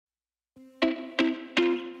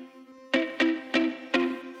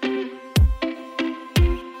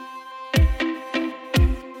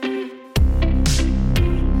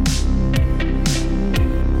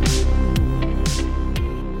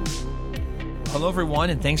Hello, everyone,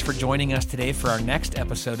 and thanks for joining us today for our next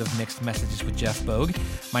episode of Mixed Messages with Jeff Bogue.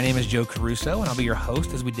 My name is Joe Caruso, and I'll be your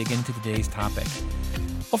host as we dig into today's topic.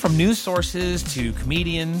 Well, from news sources to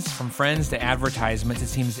comedians, from friends to advertisements, it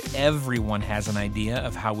seems everyone has an idea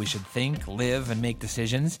of how we should think, live, and make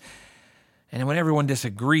decisions. And when everyone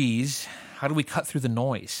disagrees, how do we cut through the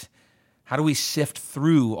noise? How do we sift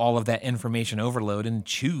through all of that information overload and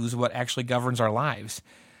choose what actually governs our lives?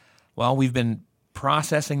 Well, we've been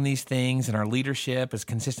processing these things, and our leadership is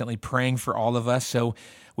consistently praying for all of us. So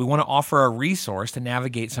we want to offer a resource to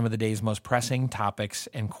navigate some of the day's most pressing topics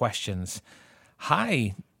and questions.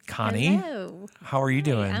 Hi, Connie. Hello. How are you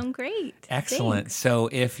doing? I'm great. Excellent. Thanks. So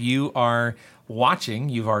if you are watching,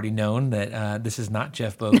 you've already known that this is not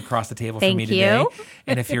Jeff Bogue across the table from me today. you.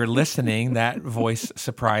 And if you're listening, that voice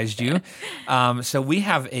surprised you. So we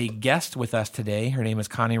have a guest with us today. Her name is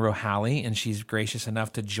Connie Rohally, and she's gracious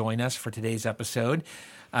enough to join us for today's episode.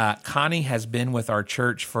 Connie has been with our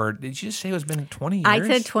church for, did you just say it was been 20 years? I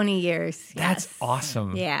said 20 years. That's yes.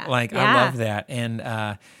 awesome. Yeah. I love that.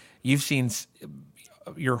 And you've seen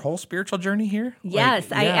your whole spiritual journey here?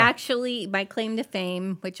 Yes, I actually, my claim to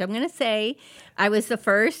fame, which I'm going to say, I was the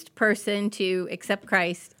first person to accept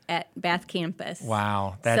Christ at Bath campus.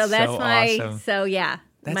 Wow, that's my awesome. So yeah,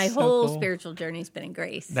 That's my so whole cool. spiritual journey's been in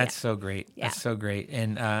grace. That's so great. Yeah. That's so great.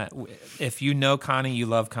 And if you know Connie, you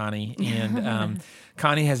love Connie. And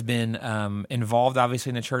Connie has been involved, obviously,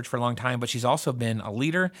 in the church for a long time, but she's also been a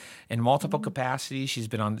leader in multiple capacities.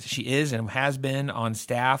 She is and has been on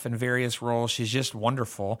staff in various roles. She's just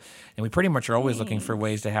wonderful. And we pretty much are always looking for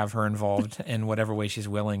ways to have her involved in whatever way she's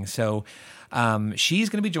willing. So she's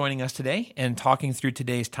going to be joining us today and talking through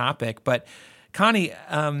today's topic. But Connie,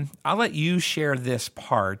 I'll let you share this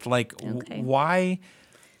part. Like, Okay. why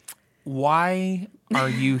are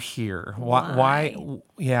you here? Why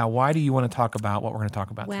do you want to talk about what we're going to talk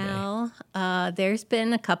about today? Well, there's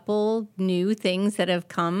been a couple new things that have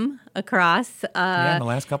come across. In the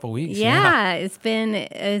last couple of weeks. Yeah, it's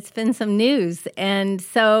been some news. And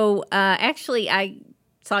so actually I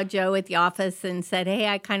saw Joe at the office and said, hey,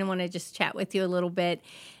 I kind of want to just chat with you a little bit.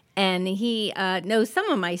 And he knows some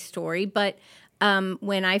of my story, but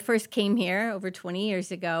when I first came here over 20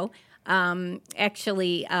 years ago,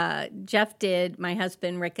 Jeff did, my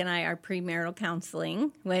husband, Rick, and I, our premarital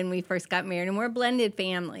counseling when we first got married, and we're a blended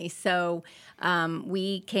family. So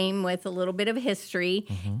we came with a little bit of history.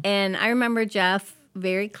 Mm-hmm. And I remember Jeff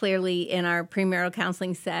very clearly in our premarital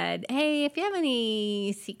counseling said, hey, if you have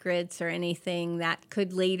any secrets or anything that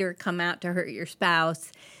could later come out to hurt your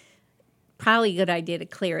spouse, probably a good idea to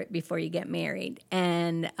clear it before you get married.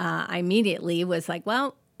 And I immediately was like,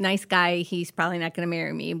 well, nice guy, he's probably not going to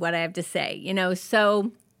marry me, what I have to say,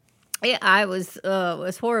 So it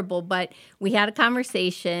was horrible, but we had a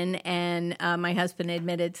conversation, and my husband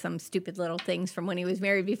admitted some stupid little things from when he was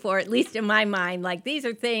married before, at least in my mind, like these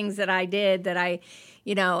are things that I did that I,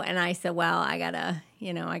 and I said, well, I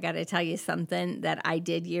gotta tell you something that I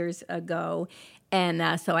did years ago.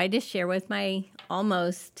 And so I just share with my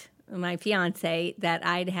fiance that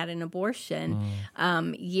I'd had an abortion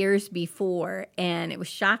years before, and it was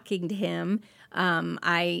shocking to him.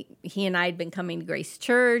 He and I had been coming to Grace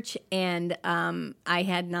Church, and I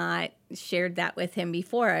had not shared that with him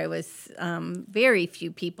before. I was very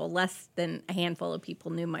few people, less than a handful of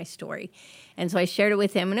people knew my story. And so I shared it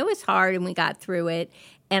with him, and it was hard, and we got through it.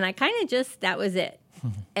 And I kind of that was it.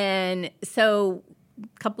 And so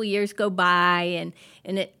a couple years go by,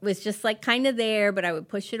 and it was just like kind of there, but I would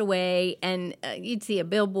push it away, and you'd see a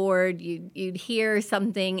billboard, you'd hear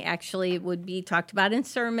something, actually it would be talked about in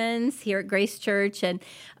sermons here at Grace Church, and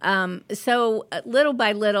so little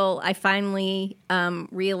by little I finally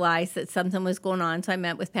realized that something was going on. So I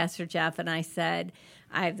met with Pastor Jeff, and I said,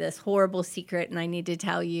 I have this horrible secret and I need to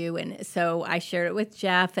tell you. And so I shared it with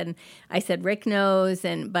Jeff, and I said, Rick knows.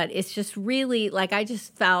 But it's just really like, I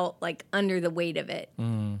just felt like under the weight of it.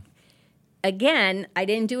 Again, I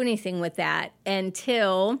didn't do anything with that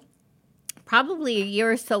until probably a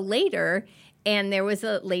year or so later. And there was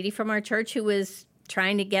a lady from our church who was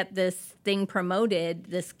trying to get this thing promoted,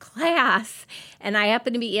 this class, and I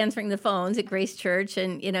happened to be answering the phones at Grace Church,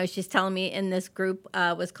 and she's telling me in this group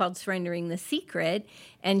was called Surrendering the Secret,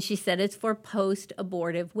 and she said it's for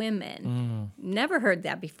post-abortive women. Never heard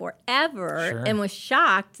that before, ever, Sure. And was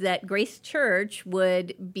shocked that Grace Church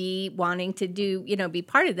would be wanting to do, be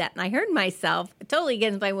part of that. And I heard myself, totally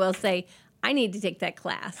against my will, say, I need to take that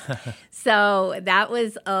class. So that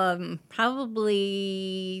was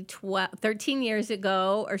probably 13 years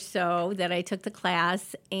ago or so that I took the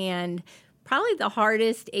class, and probably the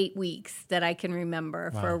hardest 8 weeks that I can remember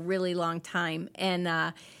for a really long time.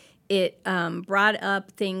 And it brought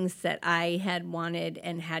up things that I had wanted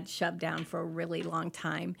and had shoved down for a really long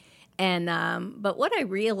time. And but what I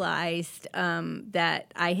realized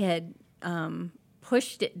that I had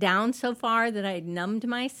pushed it down so far that I had numbed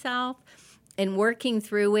myself. And working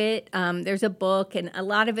through it, there's a book, and a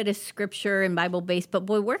lot of it is scripture and Bible-based. But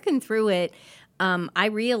boy, working through it, I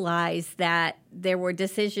realized that there were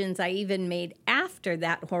decisions I even made after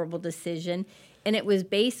that horrible decision, and it was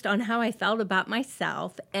based on how I felt about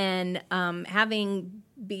myself. And having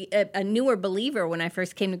be a newer believer when I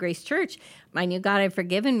first came to Grace Church, I knew God had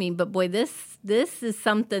forgiven me. But boy, this is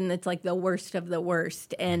something that's like the worst of the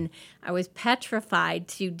worst, and I was petrified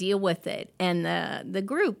to deal with it. And the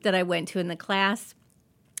group that I went to in the class,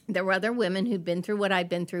 there were other women who'd been through what I'd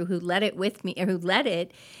been through, who led it with me, or who led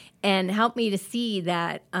it, and helped me to see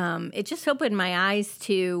that it just opened my eyes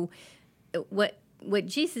to what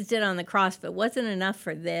Jesus did on the cross. If it wasn't enough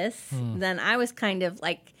for this, then I was kind of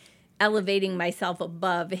like elevating myself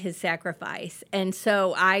above his sacrifice. And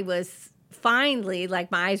so I was finally, like,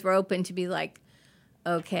 my eyes were open to be like,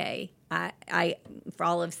 okay, I for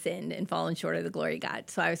all have sinned and fallen short of the glory of God.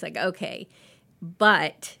 So I was like, okay.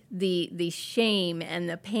 But the shame and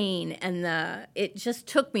the pain and it just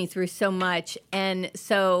took me through so much. And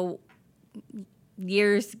so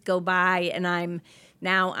years go by, and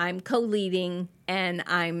I'm co-leading, and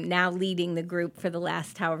I'm now leading the group for the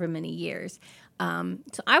last however many years.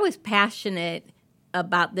 So I was passionate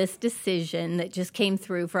about this decision that just came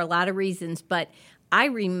through for a lot of reasons. But I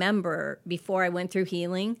remember before I went through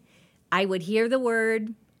healing, I would hear the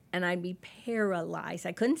word and I'd be paralyzed.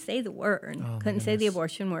 I couldn't say the word, couldn't say the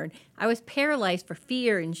abortion word. I was paralyzed for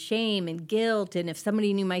fear and shame and guilt, and if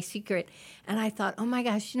somebody knew my secret. And I thought, oh my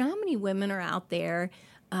gosh, you know how many women are out there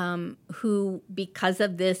who, because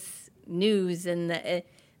of this news and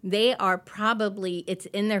they are probably, it's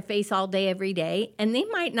in their face all day, every day, and they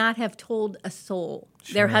might not have told a soul,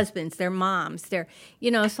 their husbands, their moms, so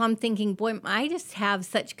I'm thinking, boy, I just have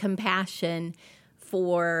such compassion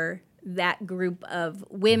for that group of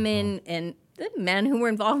women and the men who were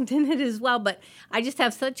involved in it as well, but I just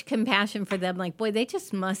have such compassion for them. Like, boy, they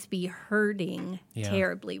just must be hurting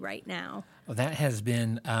terribly right now. Well, that has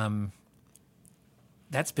been...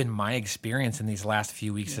 that's been my experience in these last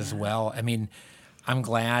few weeks as well. I mean, I'm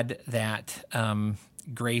glad that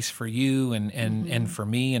Grace, for you and for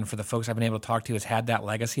me and for the folks I've been able to talk to, has had that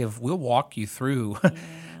legacy of, we'll walk you through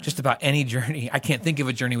just about any journey. I can't think of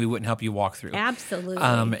a journey we wouldn't help you walk through. Absolutely.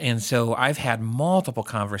 And so I've had multiple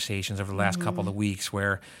conversations over the last couple of weeks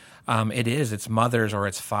where it's mothers or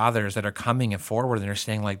it's fathers that are coming forward and they're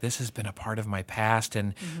saying, like, this has been a part of my past,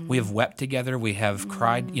 and we have wept together, we have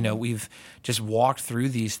cried, we've just walked through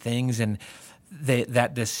these things, and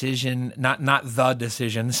that decision, not the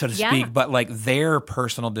decision, so to speak, but like their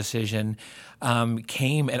personal decision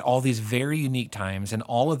came at all these very unique times in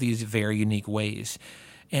all of these very unique ways.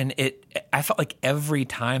 And I felt like every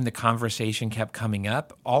time the conversation kept coming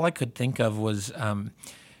up, all I could think of was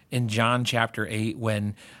in John chapter 8,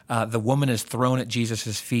 when the woman is thrown at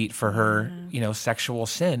Jesus' feet for her, sexual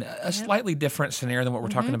sin. A slightly different scenario than what we're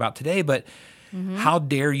talking about today, but how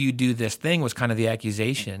dare you do this thing was kind of the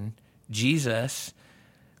accusation. Jesus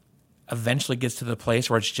eventually gets to the place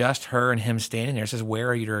where it's just her and him standing there. It says, where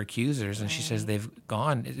are your accusers? And she says, they've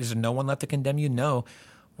gone. Is there no one left to condemn you? No.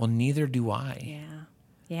 Well, neither do I.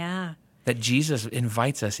 Yeah. That Jesus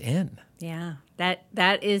invites us in. Yeah.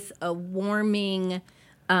 That is a warming,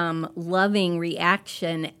 loving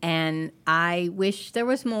reaction, and I wish there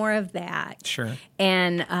was more of that. Sure.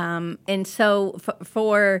 And so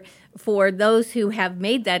for those who have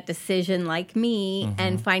made that decision, like me,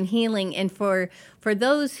 and find healing, and for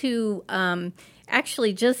those who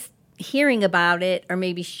actually just hearing about it are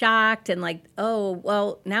maybe shocked and like, oh,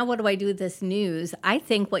 well, now what do I do with this news? I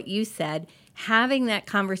think what you said, having that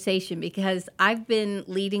conversation, because I've been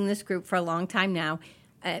leading this group for a long time now,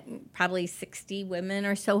 probably 60 women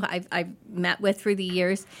or so I've met with through the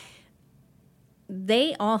years.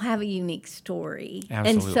 They all have a unique story. Absolutely.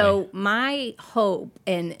 And so my hope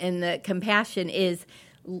and the compassion is,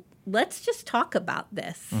 let's just talk about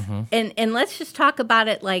this. And let's just talk about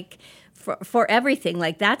it like for everything.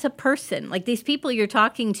 Like, that's a person. Like, these people you're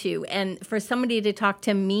talking to, and for somebody to talk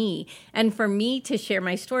to me, and for me to share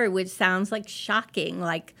my story, which sounds like shocking,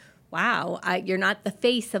 like, wow, you're not the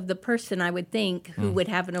face of the person I would think who would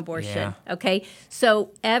have an abortion. Yeah. Okay?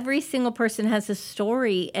 So every single person has a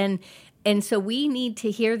story, and so we need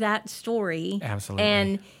to hear that story. Absolutely.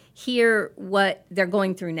 And hear what they're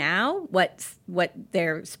going through now, what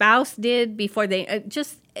their spouse did before they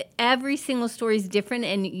just every single story is different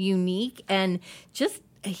and unique, and just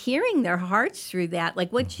hearing their hearts through that,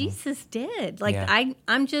 like what Jesus did. Like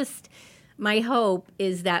I'm just, my hope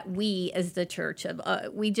is that we as the church,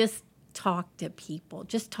 we just talk to people,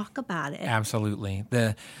 just talk about it. Absolutely.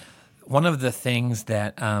 One of the things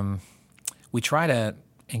that we try to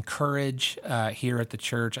encourage here at the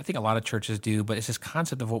church, I think a lot of churches do, but it's this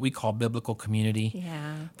concept of what we call biblical community.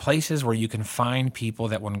 Yeah. Places where you can find people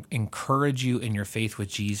that will encourage you in your faith with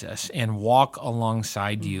Jesus and walk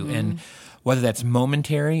alongside you. And whether that's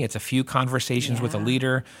momentary, it's a few conversations with a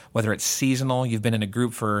leader, whether it's seasonal, you've been in a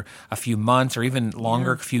group for a few months or even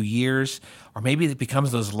longer, a few years, or maybe it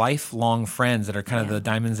becomes those lifelong friends that are kind of the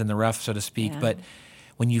diamonds in the rough, so to speak. But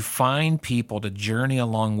when you find people to journey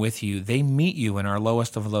along with you, they meet you in our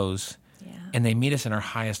lowest of lows, and they meet us in our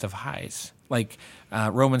highest of highs. Like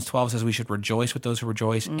Romans 12 says we should rejoice with those who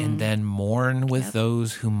rejoice and then mourn with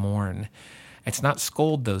those who mourn. It's not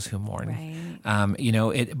scold those who mourn.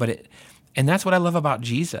 Right. And that's what I love about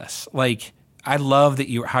Jesus. Like, I love that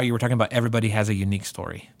how you were talking about everybody has a unique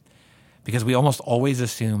story, because we almost always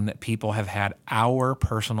assume that people have had our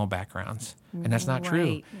personal backgrounds, and that's not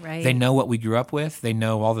true. Right. They know what we grew up with. They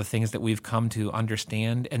know all the things that we've come to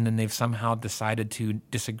understand, and then they've somehow decided to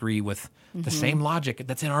disagree with the same logic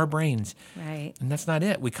that's in our brains. Right. And that's not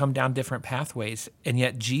it. We come down different pathways, and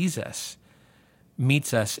yet Jesus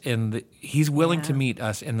meets us he's willing to meet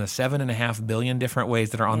us in the 7.5 billion different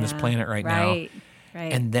ways that are on this planet right now,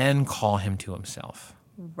 and then call him to himself.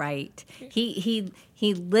 Right. He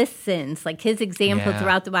listens, like his example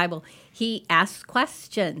throughout the Bible. He asks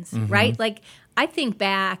questions, right? Like, I think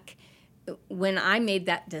back when I made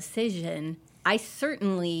that decision, I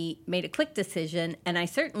certainly made a quick decision, and I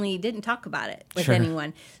certainly didn't talk about it with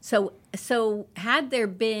anyone. So had there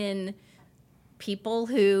been people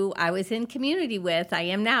who I was in community with, I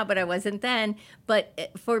am now, but I wasn't then,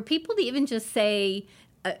 but for people to even just say,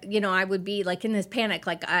 I would be like in this panic,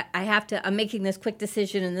 like I'm making this quick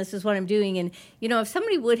decision and this is what I'm doing. And, if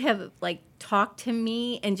somebody would have like talked to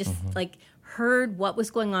me and just like heard what was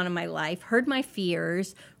going on in my life, heard my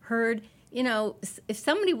fears, heard, if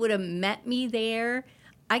somebody would have met me there,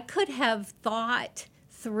 I could have thought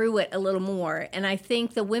through it a little more. And I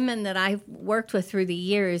think the women that I've worked with through the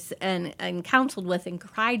years and counseled with and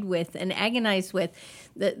cried with and agonized with,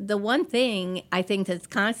 the one thing I think that's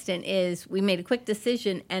constant is we made a quick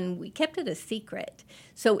decision and we kept it a secret.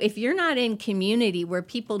 So if you're not in community where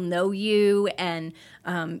people know you and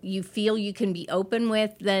you feel you can be open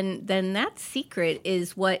with, then that secret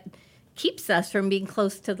is what keeps us from being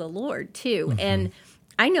close to the Lord too. And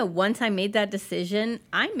I know once I made that decision,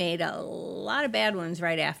 I made a lot of bad ones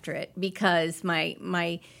right after it, because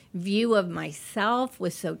my view of myself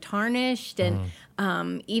was so tarnished. And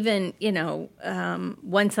even,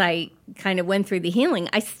 once I kind of went through the healing,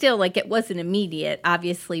 I still, like, it wasn't immediate,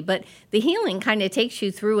 obviously, but the healing kind of takes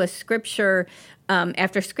you through a scripture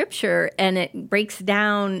after scripture, and it breaks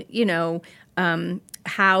down,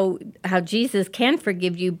 how Jesus can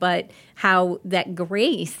forgive you, but how that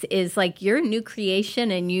grace is like you're a new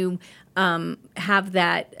creation, and you have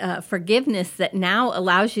that forgiveness that now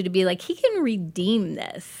allows you to be like, he can redeem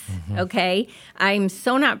this, okay? I'm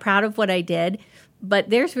so not proud of what I did, but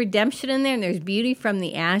there's redemption in there, and there's beauty from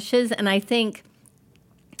the ashes, and I think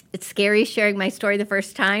it's scary sharing my story the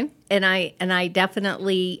first time, and I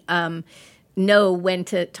definitely know when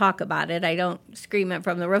to talk about it. I don't scream it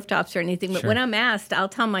from the rooftops or anything, but when I'm asked, I'll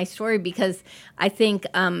tell my story, because I think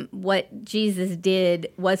what Jesus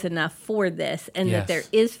did was enough for this, and that there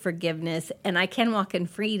is forgiveness, and I can walk in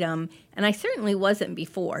freedom, and I certainly wasn't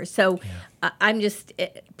before. So I'm just,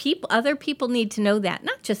 other people need to know that,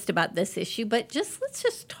 not just about this issue, but let's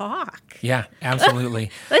just talk. Yeah,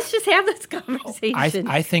 absolutely. Let's just have this conversation.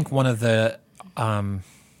 I think one of the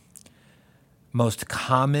most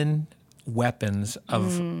common weapons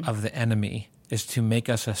of the enemy is to make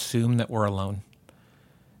us assume that we're alone,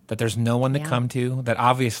 that there's no one to come to, that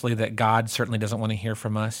obviously that God certainly doesn't want to hear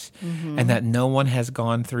from us, and that no one has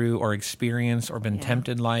gone through or experienced or been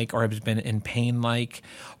tempted like, or has been in pain like,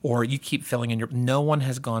 or you keep filling in no one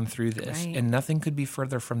has gone through this, and nothing could be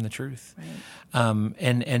further from the truth.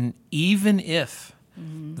 And even if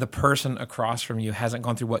the person across from you hasn't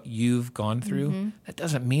gone through what you've gone through, that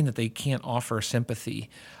doesn't mean that they can't offer sympathy,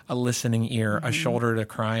 a listening ear, a shoulder to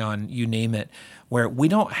cry on, you name it, where we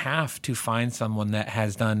don't have to find someone that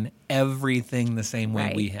has done everything the same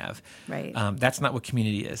way we have. That's not what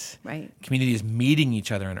community is. Community is meeting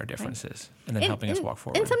each other in our differences and then helping us walk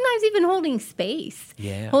forward. And sometimes even holding space.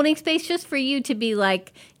 Holding space just for you to be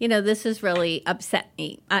like, this has really upset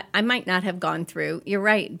me. I might not have gone through, you're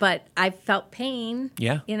right, but I've felt pain.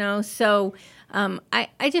 So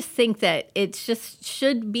I just think that it just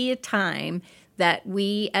should be a time that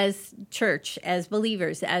we as church, as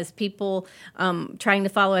believers, as people trying to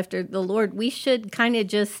follow after the Lord, we should kind of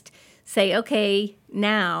just say, okay,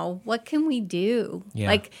 now what can we do? Yeah.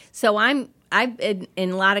 Like, so I've been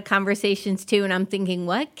in a lot of conversations too, and I'm thinking,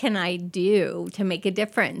 what can I do to make a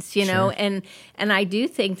difference? You know, and I do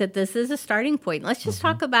think that this is a starting point. Let's just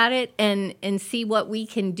talk about it and see what we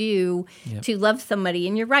can do to love somebody.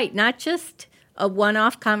 And you're right, not just a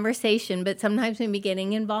one-off conversation, but sometimes maybe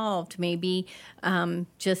getting involved, maybe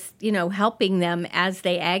just, you know, helping them as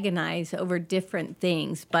they agonize over different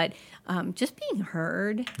things, but just being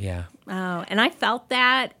heard. Yeah. And I felt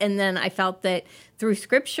that, and then I felt that through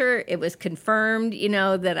Scripture, it was confirmed, you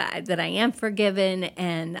know, that I am forgiven,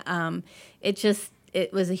 and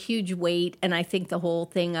it was a huge weight. And I think the whole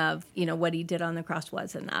thing of, you know, what he did on the cross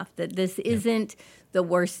was enough. That this isn't the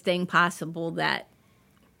worst thing possible. That,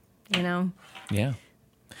 you know. Yeah.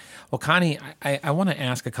 Well, Connie, I want to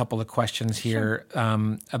ask a couple of questions here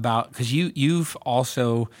about, because you've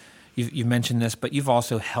also. You've mentioned this, but you've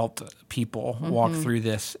also helped people walk through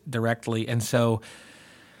this directly. And so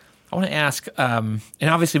I want to ask, and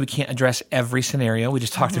obviously we can't address every scenario. We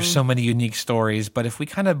just talked through so many unique stories. But if we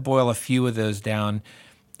kind of boil a few of those down,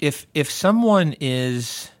 if someone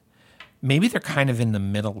is, maybe they're kind of in the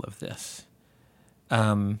middle of this,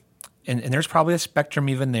 and there's probably a spectrum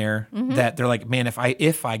even there that they're like, man,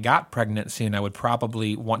 if I got pregnant soon, I would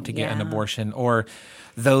probably want to get an abortion. Or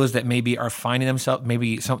those that maybe are finding themselves,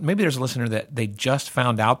 maybe there's a listener that they just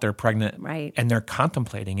found out they're pregnant, right, and they're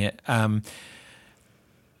contemplating it.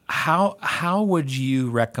 How would you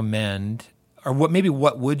recommend, or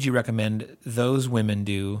what would you recommend those women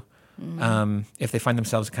do if they find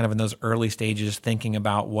themselves kind of in those early stages thinking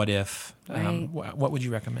about what if? Right. What would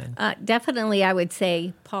you recommend? Definitely, I would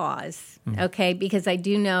say pause, okay? Because I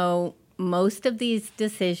do know most of these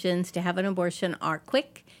decisions to have an abortion are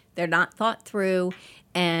quick. They're not thought through,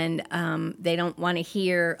 and they don't want to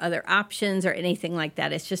hear other options or anything like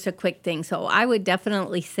that. It's just a quick thing. So I would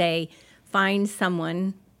definitely say find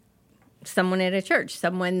someone at a church,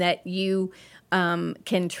 someone that you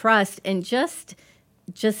can trust, and just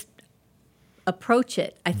approach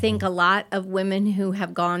it. I think a lot of women who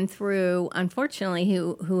have gone through, unfortunately,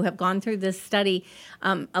 who have gone through this study,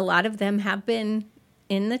 a lot of them have been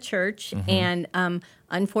in the church, and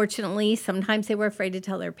unfortunately, sometimes they were afraid to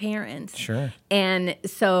tell their parents. Sure. And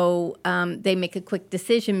so they make a quick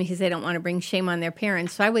decision because they don't want to bring shame on their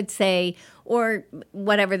parents. So I would say, or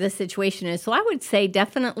whatever the situation is, so I would say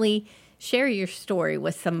definitely share your story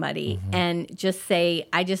with somebody and just say,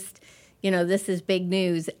 this is big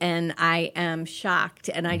news, and I am shocked,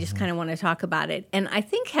 and I just kind of want to talk about it. And I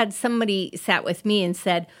think had somebody sat with me and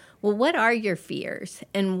said, well, what are your fears,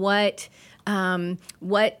 and what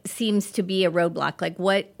seems to be a roadblock? Like,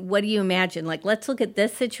 what do you imagine? Like, let's look at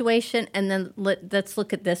this situation, and then let's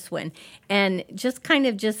look at this one. And just kind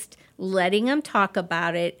of just letting them talk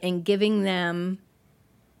about it and giving them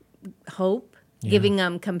hope, giving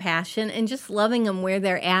them compassion, and just loving them where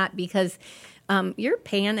they're at, because you're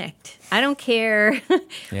panicked. I don't care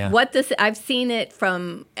I've seen it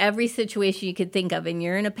from every situation you could think of, and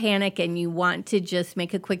you're in a panic and you want to just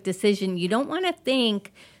make a quick decision. You don't want to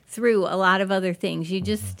think through a lot of other things. You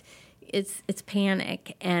just, it's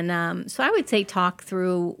panic. And so I would say talk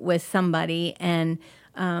through with somebody. And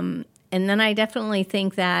then I definitely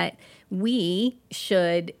think that we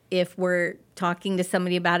should, if we're talking to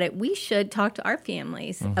somebody about it, we should talk to our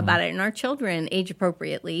families about it and our children age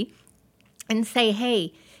appropriately, and say,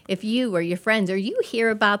 hey, if you or your friends, or you hear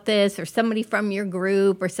about this, or somebody from your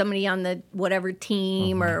group, or somebody on the whatever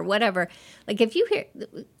team or whatever, like if you hear,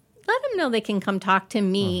 let them know they can come talk to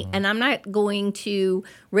me, and I'm not going to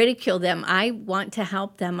ridicule them. I want to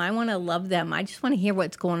help them. I want to love them. I just want to hear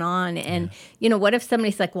what's going on. And, what if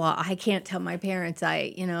somebody's like, well, I can't tell my parents,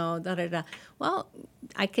 Well,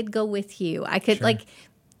 I could go with you. I could like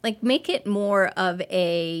make it more of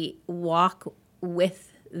a walk with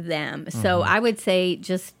them. So I would say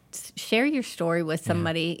just share your story with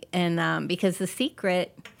somebody, and because the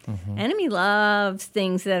secret, enemy loves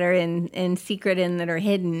things that are in secret and that are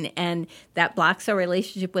hidden, and that blocks our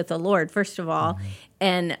relationship with the Lord, first of all.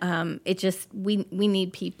 And it just, we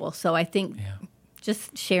need people. So I think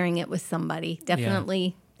just sharing it with somebody,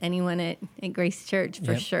 definitely anyone at Grace Church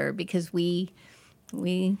for sure, because we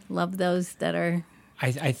love those that are.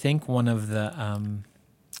 I think one of the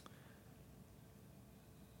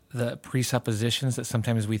presuppositions that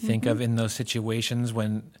sometimes we think of in those situations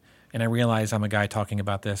when, and I realize I'm a guy talking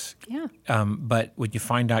about this, but when you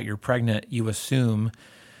find out you're pregnant, you assume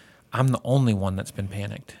I'm the only one that's been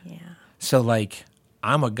panicked. Yeah. So like,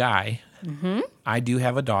 I'm a guy. I do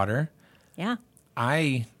have a daughter. Yeah.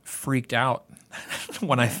 I freaked out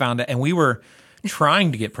when I found it. And we were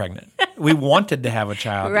trying to get pregnant. We wanted to have a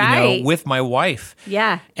child, Right. with my wife.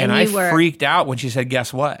 Yeah. And I freaked out when she said,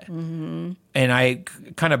 guess what? And I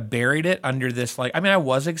kind of buried it under this, I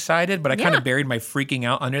was excited, but I kind of buried my freaking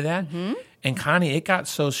out under that. And Connie, it got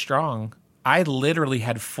so strong. I literally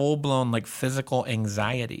had full-blown physical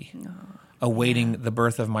anxiety awaiting the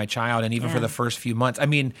birth of my child. And even for the first few months,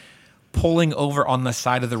 pulling over on the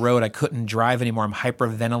side of the road, I couldn't drive anymore. I'm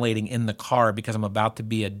hyperventilating in the car because I'm about to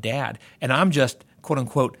be a dad. And I'm just, quote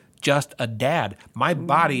unquote, just a dad. My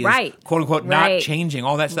body is, quote unquote, not changing,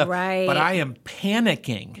 all that stuff. Right. But I am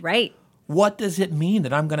panicking. Right. What does it mean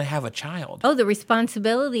that I'm going to have a child? Oh, the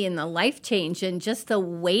responsibility and the life change and just the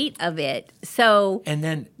weight of it. So, and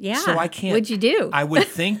then, so I can't. What'd you do? I would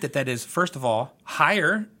think that is, first of all,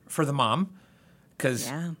 higher for the mom.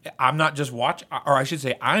 Because I'm not just watching, or I should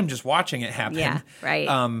say, I'm just watching it happen. Yeah,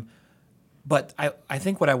 right. But I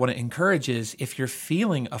think what I want to encourage is if you're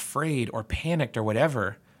feeling afraid or panicked or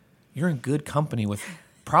whatever, you're in good company with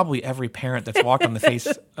probably every parent that's walked on the face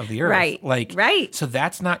of the earth. Right. So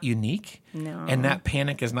that's not unique. No. And that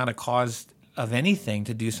panic is not a cause of anything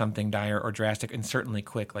to do something dire or drastic, and certainly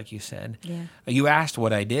quick, like you said. Yeah. You asked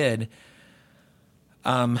what I did.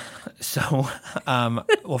 Well,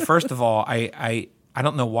 first of all, I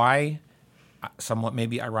don't know why, somewhat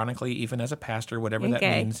maybe ironically, even as a pastor, whatever that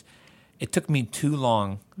means, it took me too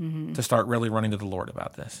long to start really running to the Lord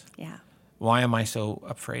about this. Yeah. Why am I so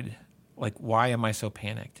afraid? Why am I so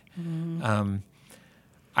panicked?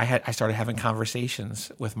 I started having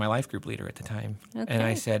conversations with my life group leader at the time. Okay. And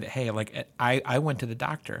I said, hey, I went to the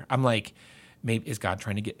doctor. I'm like, maybe is God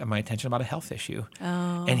trying to get my attention about a health issue?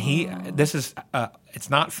 Oh. And this is, it's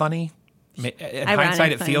not funny. In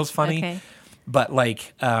hindsight, it feels funny. Okay. But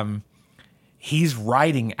he's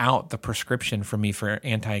writing out the prescription for me for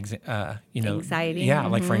anxiety.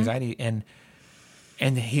 Yeah, for anxiety. And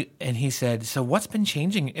he said, so what's been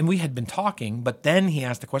changing? And we had been talking, but then he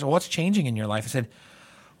asked the question, what's changing in your life? I said,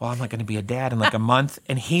 well, I'm not going to be a dad in a month.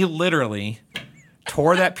 And he literally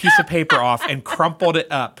tore that piece of paper off and crumpled it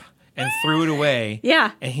up and threw it away.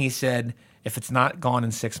 Yeah. And he said, if it's not gone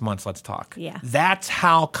in 6 months, let's talk. Yeah. That's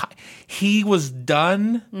how he was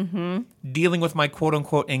done dealing with my quote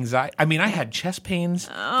unquote anxiety. I had chest pains,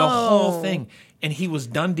 the whole thing. And he was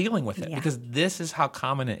done dealing with it because this is how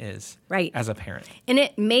common it is as a parent. And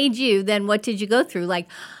it made you, then what did you go through?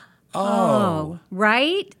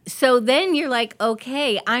 Right? So then you're like,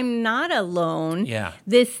 okay, I'm not alone. Yeah.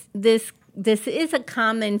 This is a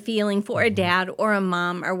common feeling for a dad or a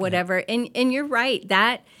mom or whatever. Yeah. And you're right.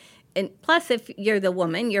 And plus, if you're the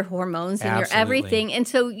woman, your hormones and your everything. And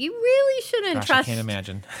so you really shouldn't I can't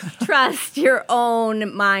imagine. trust your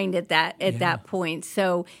own mind at that point.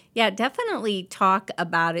 So, yeah, definitely talk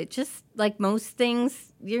about it. Just like most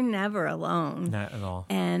things, you're never alone. Not at all.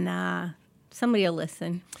 And somebody will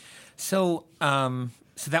listen. So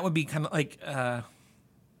that would be kind of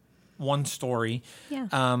one story.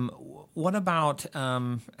 Yeah. What about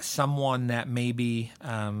someone that maybe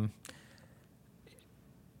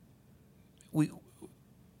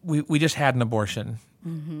we just had an abortion,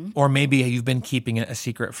 or maybe you've been keeping it a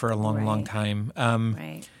secret for a long time.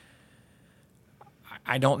 Right.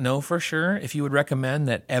 I don't know for sure if you would recommend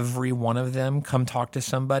that every one of them come talk to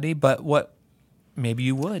somebody, but maybe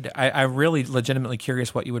you would. I'm really legitimately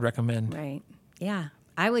curious what you would recommend. Right. Yeah.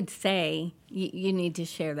 I would say you need to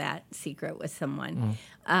share that secret with someone.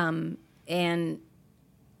 And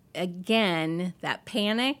again, that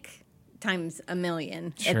panic times a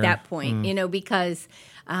million at that point, because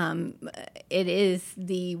it is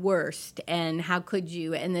the worst. And how could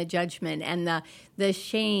you? And the judgment and the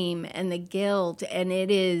shame and the guilt. And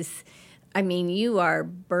it is, you are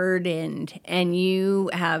burdened and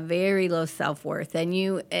you have very low self-worth. And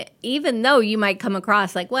you, even though you might come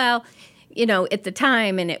across at the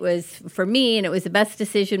time, and it was for me, and it was the best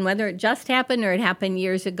decision, whether it just happened or it happened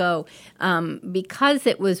years ago, because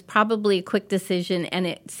it was probably a quick decision and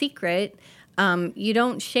it's secret. You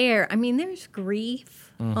don't share. There's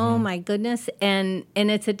grief. Oh my goodness, and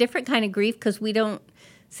it's a different kind of grief because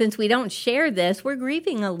since we don't share this, we're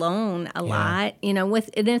grieving alone a lot. And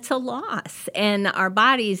it's a loss, and our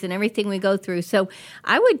bodies and everything we go through. So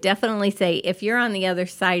I would definitely say if you're on the other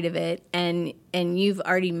side of it and you've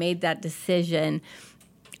already made that decision,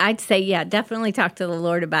 I'd say definitely talk to the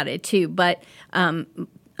Lord about it too. But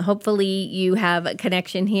hopefully you have a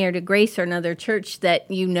connection here to Grace or another church that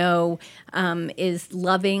is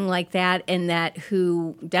loving like that, and that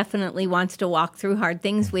who definitely wants to walk through hard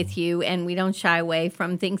things with you, and we don't shy away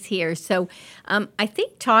from things here. So I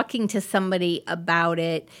think talking to somebody about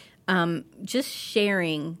it just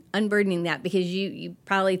sharing, unburdening that, because you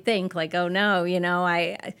probably think like, oh no,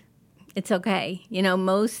 it's okay.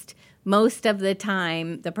 Most of the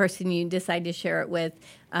time, the person you decide to share it with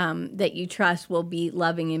that you trust will be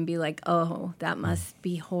loving and be like, oh, that must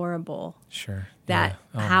be horrible. Sure. That,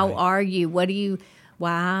 how are you? What do you,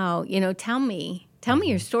 wow, tell me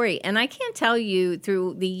your story. And I can't tell you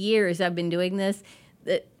through the years I've been doing this,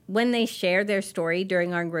 that when they share their story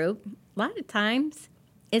during our group, a lot of times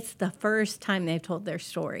it's the first time they've told their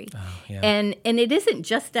story. Oh, yeah. And it isn't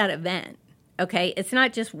just that event. Okay, it's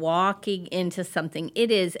not just walking into something.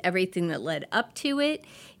 It is everything that led up to it.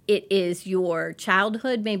 It is your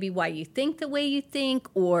childhood, maybe why you think the way you think,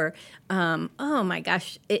 or, oh my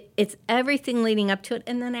gosh, it's everything leading up to it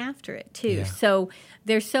and then after it too. Yeah. So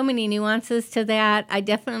there's so many nuances to that. I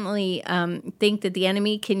definitely think that the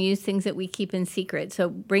enemy can use things that we keep in secret. So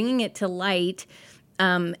bringing it to light.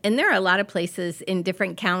 And there are a lot of places in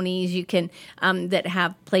different counties you can that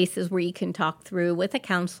have places where you can talk through with a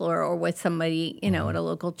counselor or with somebody, at a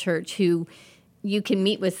local church who you can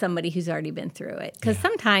meet with somebody who's already been through it. Because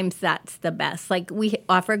sometimes that's the best. Like we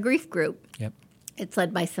offer a grief group. Yep. It's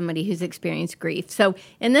led by somebody who's experienced grief. So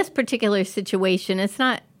in this particular situation, it's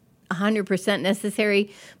not 100%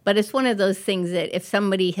 necessary, but it's one of those things that if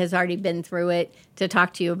somebody has already been through it, to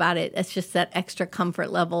talk to you about it, it's just that extra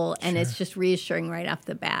comfort level, and it's just reassuring right off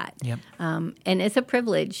the bat. Yep. And it's a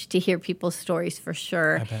privilege to hear people's stories for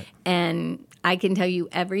sure. I bet. And I can tell you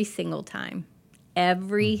every single time,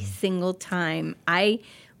 I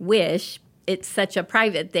wish, it's such a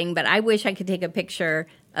private thing, but I wish I could take a picture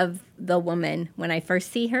of the woman when I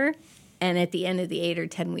first see her and at the end of the 8 or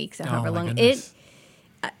 10 weeks or however long. Goodness.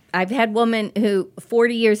 I've had women who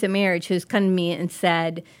 40 years of marriage who's come to me and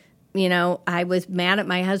said, I was mad at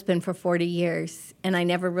my husband for 40 years and I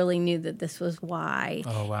never really knew that this was why.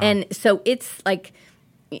 Oh, wow. And so it's like,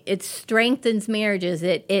 it strengthens marriages.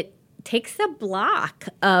 It takes the block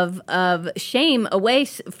of shame away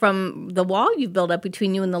from the wall you've built up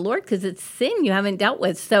between you and the Lord, because it's sin you haven't dealt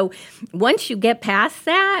with. So once you get past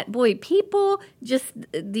that, boy,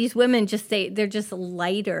 these women they're just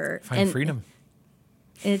lighter. Find freedom.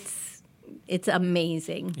 It's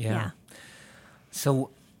amazing. Yeah.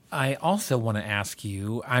 So I also want to ask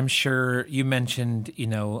you, I'm sure you mentioned,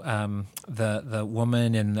 the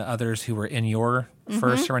woman and the others who were in your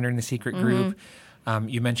first Surrendering the Secret group.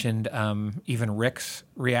 You mentioned even Rick's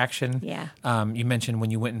reaction. Yeah. You mentioned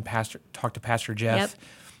when you went and talked to Pastor Jeff. Yep.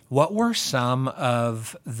 What were some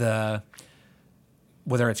of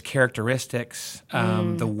whether it's characteristics,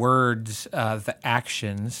 the words, the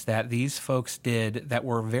actions that these folks did that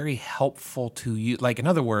were very helpful to you? Like, in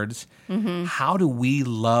other words, how do we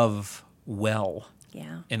love well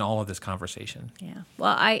in all of this conversation? Yeah.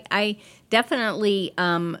 Well, I definitely,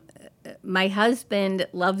 my husband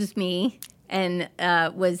loves me and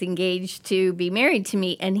was engaged to be married to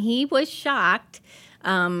me, and he was shocked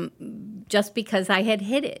just because I had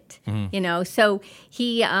hit it, So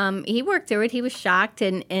he worked through it. He was shocked,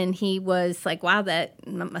 and he was like, "Wow, that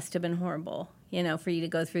must have been horrible, for you to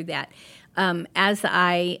go through that." As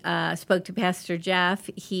I spoke to Pastor Jeff,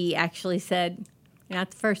 he actually said, "You're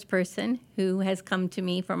not the first person who has come to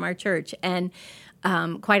me from our church," and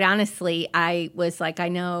quite honestly, I was like, "I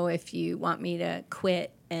know if you want me to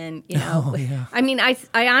quit." And, I mean, I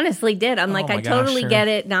honestly did. I'm like, I totally get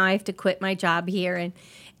it. Now I have to quit my job here.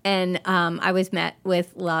 And I was met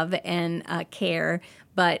with love and care.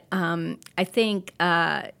 But I think,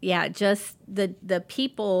 just the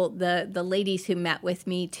people, the ladies who met with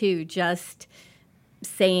me too, just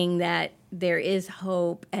saying that there is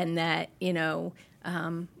hope and that,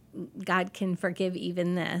 God can forgive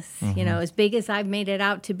even this, as big as I've made it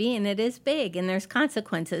out to be, and it is big, and there's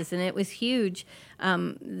consequences, and it was huge.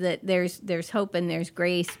 That there's hope and there's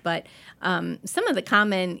grace, but some of the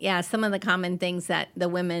common things that the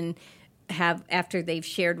women have after they've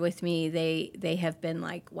shared with me, they have been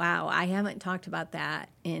like, "Wow, I haven't talked about that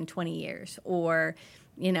in 20 years," or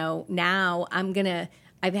now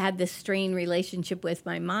I've had this strained relationship with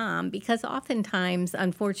my mom, because oftentimes,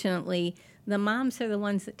 unfortunately, the moms are the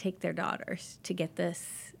ones that take their daughters to get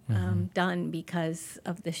this done because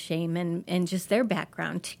of the shame and just their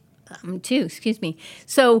background too. Excuse me.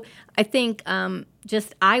 So I think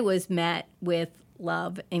I was met with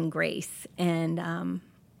love and grace and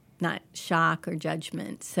not shock or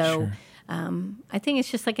judgment. So I think it's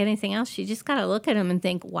just like anything else. You just got to look at them and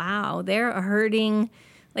think, wow, they're hurting.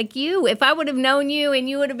 Like you, if I would have known you and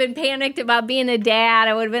you would have been panicked about being a dad,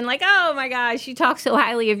 I would have been like, oh my gosh, you talk so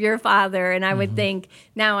highly of your father. And I would think,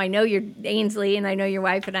 now I know you're Ainsley and I know your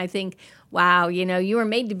wife, and I think, wow, you were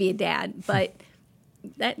made to be a dad. But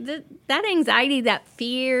that anxiety, that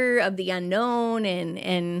fear of the unknown,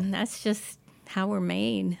 and that's just how we're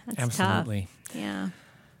made. That's Absolutely. Tough. Yeah.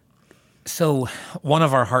 So one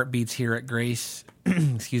of our heartbeats here at Grace,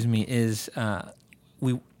 excuse me, is and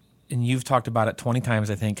you've talked about it 20 times,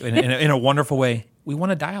 I think, in a wonderful way. We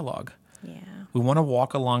want a dialogue. Yeah. We want to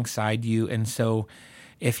walk alongside you. And so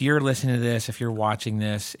if you're listening to this, if you're watching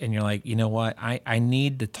this, and you're like, you know what, I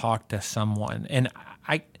need to talk to someone. And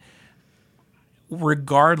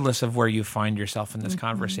regardless of where you find yourself in this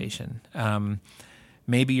conversation,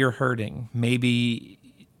 maybe you're hurting. Maybe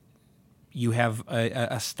you have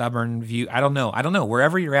a stubborn view. I don't know.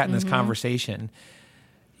 Wherever you're at in this conversation,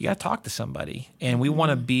 you got to talk to somebody. And we want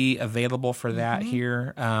to be available for that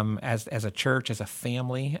here as a church, as a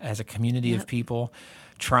family, as a community of people,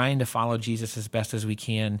 trying to follow Jesus as best as we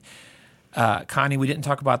can. Connie, we didn't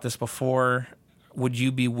talk about this before. Would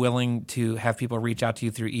you be willing to have people reach out to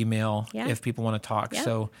you through email if people want to talk? Yep,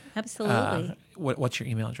 So, absolutely. What's your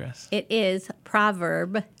email address? It is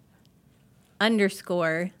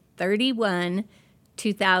proverb_31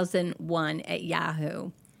 2001 at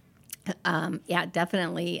Yahoo.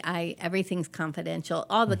 Definitely. Everything's confidential.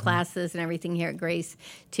 All the classes and everything here at Grace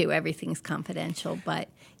too. Everything's confidential. But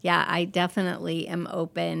I definitely am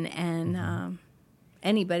open, and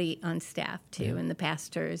anybody on staff too, and the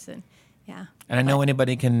pastors and. Yeah. And I know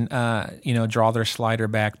anybody can, draw their slider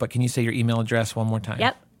back, but can you say your email address one more time?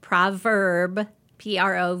 Yep. Proverb,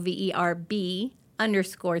 PROVERB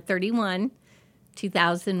 _31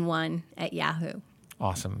 2001 at Yahoo.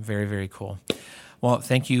 Awesome. Very, very cool. Well,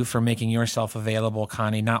 thank you for making yourself available,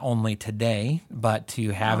 Connie, not only today, but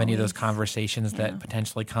to have any of those conversations that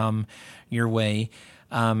potentially come your way.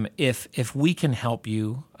 If we can help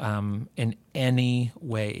you in any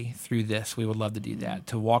way through this, we would love to do that.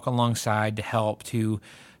 To walk alongside, to help, to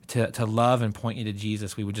love and point you to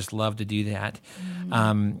Jesus, we would just love to do that.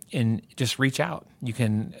 And just reach out. You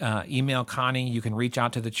can email Connie. You can reach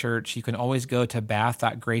out to the church. You can always go to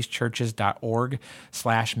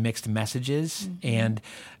bath.gracechurches.org/mixed messages and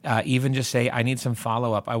even just say, I need some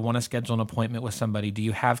follow-up. I want to schedule an appointment with somebody. Do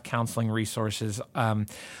you have counseling resources?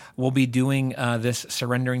 We'll be doing this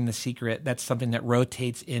Surrendering the Secret. That's something that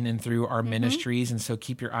rotates in and through our ministries. And so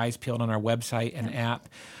keep your eyes peeled on our website and app.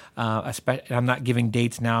 I'm not giving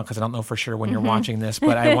dates now because I don't know for sure when you're watching this,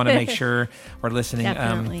 but I want to make sure we're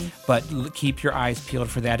listening. But keep your eyes peeled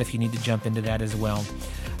for that if you need to jump into that as well.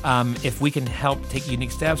 If we can help take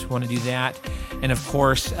unique steps, we want to do that. And of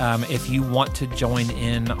course, if you want to join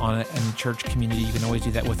in on a church community, you can always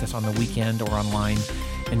do that with us on the weekend or online.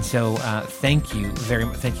 And so thank you very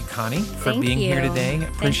much. Thank you, Connie, for being here today.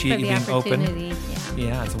 Appreciate you being open.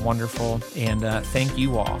 Yeah, it's wonderful. And thank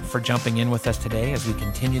you all for jumping in with us today as we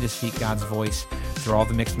continue to seek God's voice through all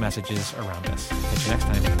the mixed messages around us. Catch you next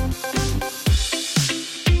time.